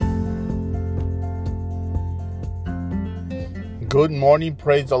Good morning,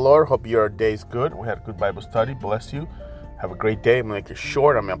 praise the Lord. Hope your day is good. We had a good Bible study. Bless you. Have a great day. I'm going to make it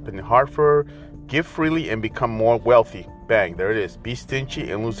short. I'm up in Hartford. Give freely and become more wealthy. Bang, there it is. Be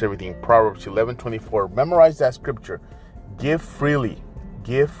stingy and lose everything. Proverbs 11:24. Memorize that scripture. Give freely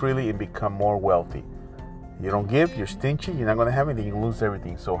and become more wealthy. You don't give, you're stingy, you're not going to have anything, you lose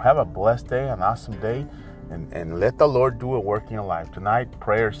everything. So have a blessed day, an awesome day, and let the Lord do a work in your life. Tonight,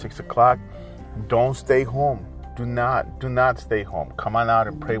 prayer 6 o'clock. Don't stay home. Do not stay home. Come on out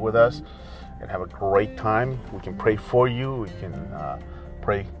and pray with us and have a great time. We can pray for you. We can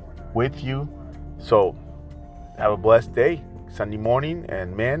pray with you. So have a blessed day. Sunday morning,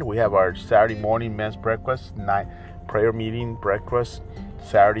 and men, we have our Saturday morning men's breakfast, night prayer meeting breakfast,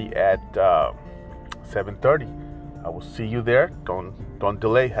 Saturday at 7:30. I will see you there. Don't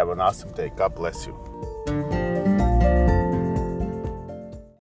delay. Have an awesome day. God bless you.